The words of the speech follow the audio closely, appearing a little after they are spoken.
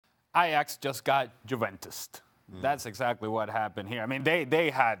Ajax just got Juventus. That's exactly what happened here. I mean,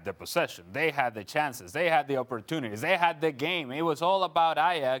 they had the possession. They had the chances. They had the opportunities. They had the game. It was all about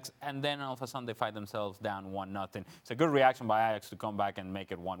Ajax, and then all of a sudden they find themselves down 1-0. It's a good reaction by Ajax to come back and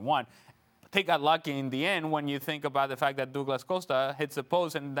make it 1-1. They got lucky in the end when you think about the fact that Douglas Costa hits the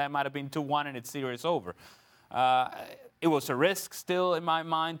post, and that might have been 2-1, and it's series over. It was a risk still in my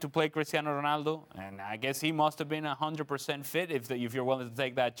mind to play Cristiano Ronaldo, and I guess he must have been 100% fit if you're willing to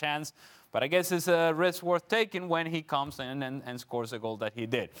take that chance. But I guess it's a risk worth taking when he comes in and scores a goal that he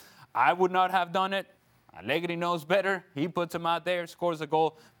did. I would not have done it. Allegri knows better. He puts him out there, scores a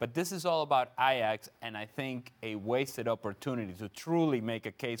goal. But this is all about Ajax, and I think a wasted opportunity to truly make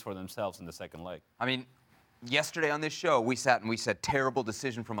a case for themselves in the second leg. I mean, yesterday on this show, we sat and we said, terrible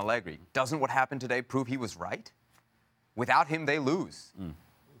decision from Allegri. Doesn't what happened today prove he was right? Without him, they lose.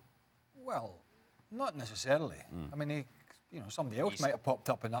 Well, not necessarily. I mean, somebody else might have popped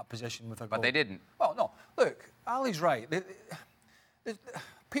up in that position with a goal. But they didn't. Well, no. Look, Ali's right.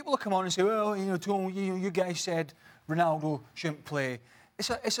 People will come on and say, well, Tom, you guys said Ronaldo shouldn't play.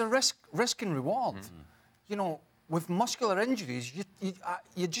 It's a risk and reward. With muscular injuries,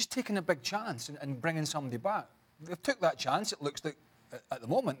 you're just taking a big chance and bringing somebody back. They've took that chance. It looks like, at the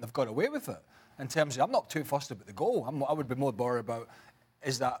moment, they've got away with it. In terms of, I'm not too fussed about the goal. I would be more worried about,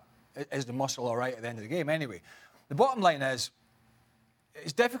 is the muscle all right at the end of the game? Anyway, the bottom line is,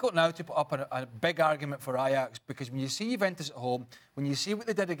 it's difficult now to put up a big argument for Ajax, because when you see Juventus at home, when you see what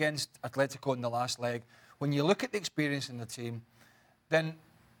they did against Atletico in the last leg, when you look at the experience in the team, then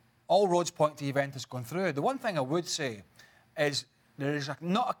all roads point to Juventus going through. The one thing I would say is there is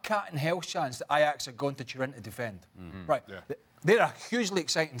not a cat in hell's chance that Ajax are going to Turin to defend. Right. Yeah. They're a hugely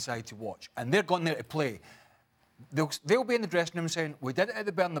exciting side to watch, and they're going there to play. They'll be in the dressing room saying, we did it at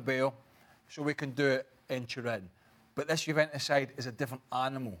the Bernabeu, so we can do it in Turin. But this Juventus side is a different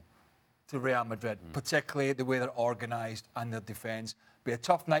animal to Real Madrid, particularly the way they're organised and their defence. Be a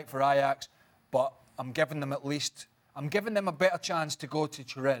tough night for Ajax, but I'm giving them a better chance to go to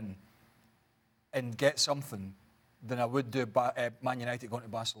Turin and get something than I would do Man United going to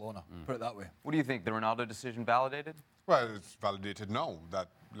Barcelona. Put it that way. What do you think? The Ronaldo decision validated? Well, it's validated now. That,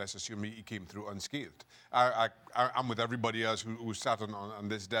 let's assume he came through unscathed. I'm with everybody else who sat on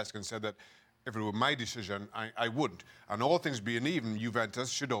this desk and said that if it were my decision, I wouldn't. And all things being even, Juventus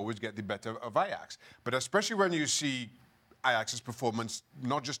should always get the better of Ajax. But especially when you see Ajax's performance,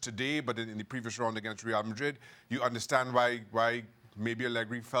 not just today, but in the previous round against Real Madrid, you understand why maybe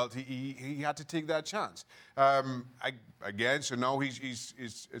Allegri felt he had to take that chance. Again, so now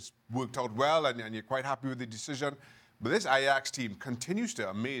it's worked out well, and you're quite happy with the decision. But this Ajax team continues to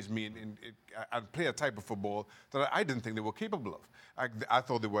amaze me and play a type of football that I didn't think they were capable of. I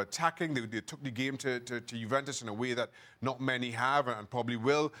thought they were attacking. They took the game to Juventus in a way that not many have and probably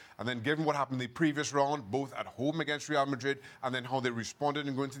will. And then given what happened in the previous round, both at home against Real Madrid and then how they responded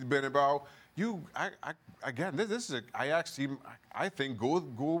in going to the Bernabeu, again, this is an Ajax team, I think,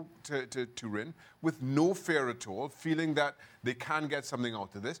 go to Turin with no fear at all, feeling that they can get something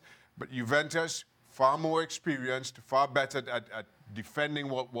out of this. But Juventus, far more experienced, far better at defending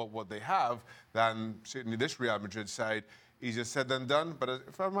what they have than certainly this Real Madrid side. Easier said than done,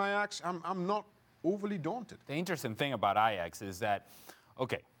 but for Ajax, I'm not overly daunted. The interesting thing about Ajax is that,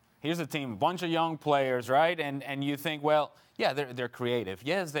 okay, here's a team, a bunch of young players, right? And you think, well, yeah, they're creative.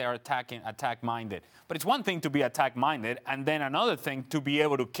 Yes, they are attack-minded. But it's one thing to be attack-minded, and then another thing to be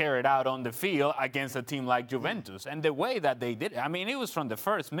able to carry it out on the field against a team like Juventus. And the way that they did it, I mean, it was from the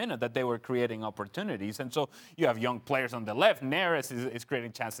first minute that they were creating opportunities. And so you have young players on the left. Neres is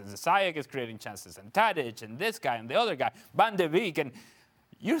creating chances. Ziyech is creating chances. And Tadic and this guy and the other guy, Van de Beek. And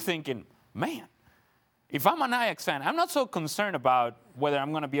you're thinking, man, if I'm an Ajax fan, I'm not so concerned about whether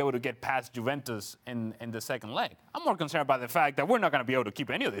I'm going to be able to get past Juventus in the second leg. I'm more concerned about the fact that we're not going to be able to keep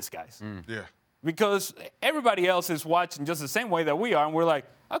any of these guys. Yeah. Because everybody else is watching just the same way that we are, and we're like,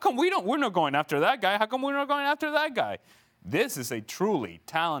 how come we're not going after that guy? How come we're not going after that guy? This is a truly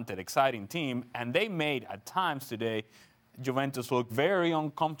talented, exciting team, and they made, at times today, Juventus look very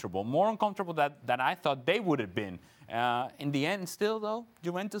uncomfortable, more uncomfortable than I thought they would have been. In the end, still, though,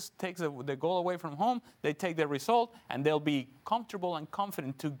 Juventus takes the goal away from home. They take the result, and they'll be comfortable and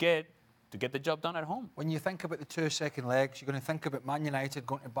confident to get the job done at home. When you think about the 2 second legs, you're going to think about Man United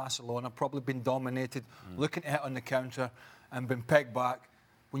going to Barcelona, probably been dominated, looking to hit on the counter and been pegged back.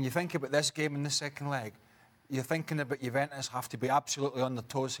 When you think about this game in the second leg, you're thinking about Juventus have to be absolutely on their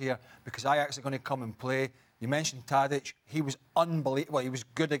toes here because Ajax are going to come and play. You mentioned Tadic. He was unbelievable. Well, he was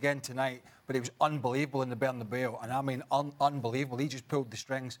good again tonight, but he was unbelievable in the Bernabeu. And I mean, unbelievable. He just pulled the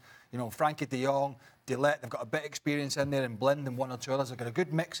strings. You know, Frankie de Jong, De Ligt, they've got a bit of experience in there, and Blind and one or two others. They've got a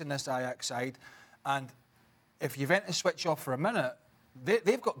good mix in this Ajax side. And if Juventus switch off for a minute,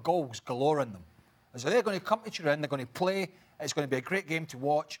 they've got goals galore in them. So they're going to come to Turin, they're going to play. It's going to be a great game to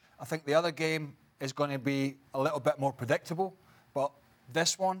watch. I think the other game is going to be a little bit more predictable. But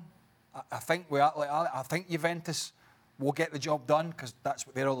this one, I think I think Juventus will get the job done because that's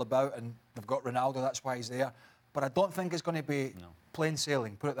what they're all about, and they've got Ronaldo, that's why he's there. But I don't think it's going to be plain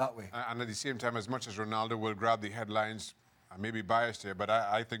sailing, put it that way. And at the same time, as much as Ronaldo will grab the headlines, I may be biased here, but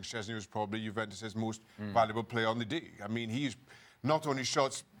I think Szczesny was probably Juventus' most valuable player on the day. I mean, he's not only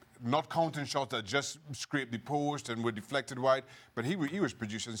not counting shots that just scraped the post and were deflected wide, but he was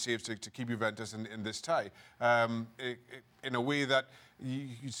producing saves to keep Juventus in this tie in a way that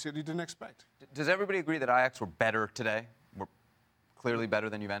you certainly didn't expect. Does everybody agree that Ajax were better today? Were clearly better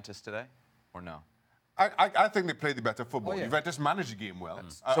than Juventus today, or no? I think they played the better football. Oh, yeah. Juventus managed the game well.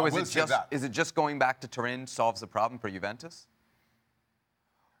 So is it just going back to Turin solves the problem for Juventus?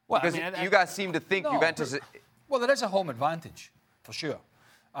 Well, because you guys seem to think Juventus... Well, there is a home advantage, for sure.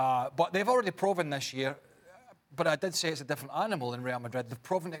 But they've already proven this year, but I did say it's a different animal in Real Madrid. They've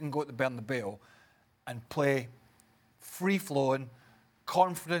proven they can go to the Bernabeu and play free-flowing,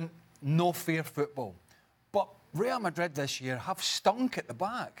 confident, no-fear football. But Real Madrid this year have stunk at the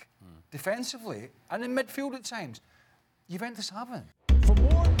back, defensively, and in midfield at times. Juventus haven't. For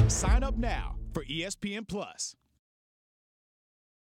more, sign up now for ESPN+.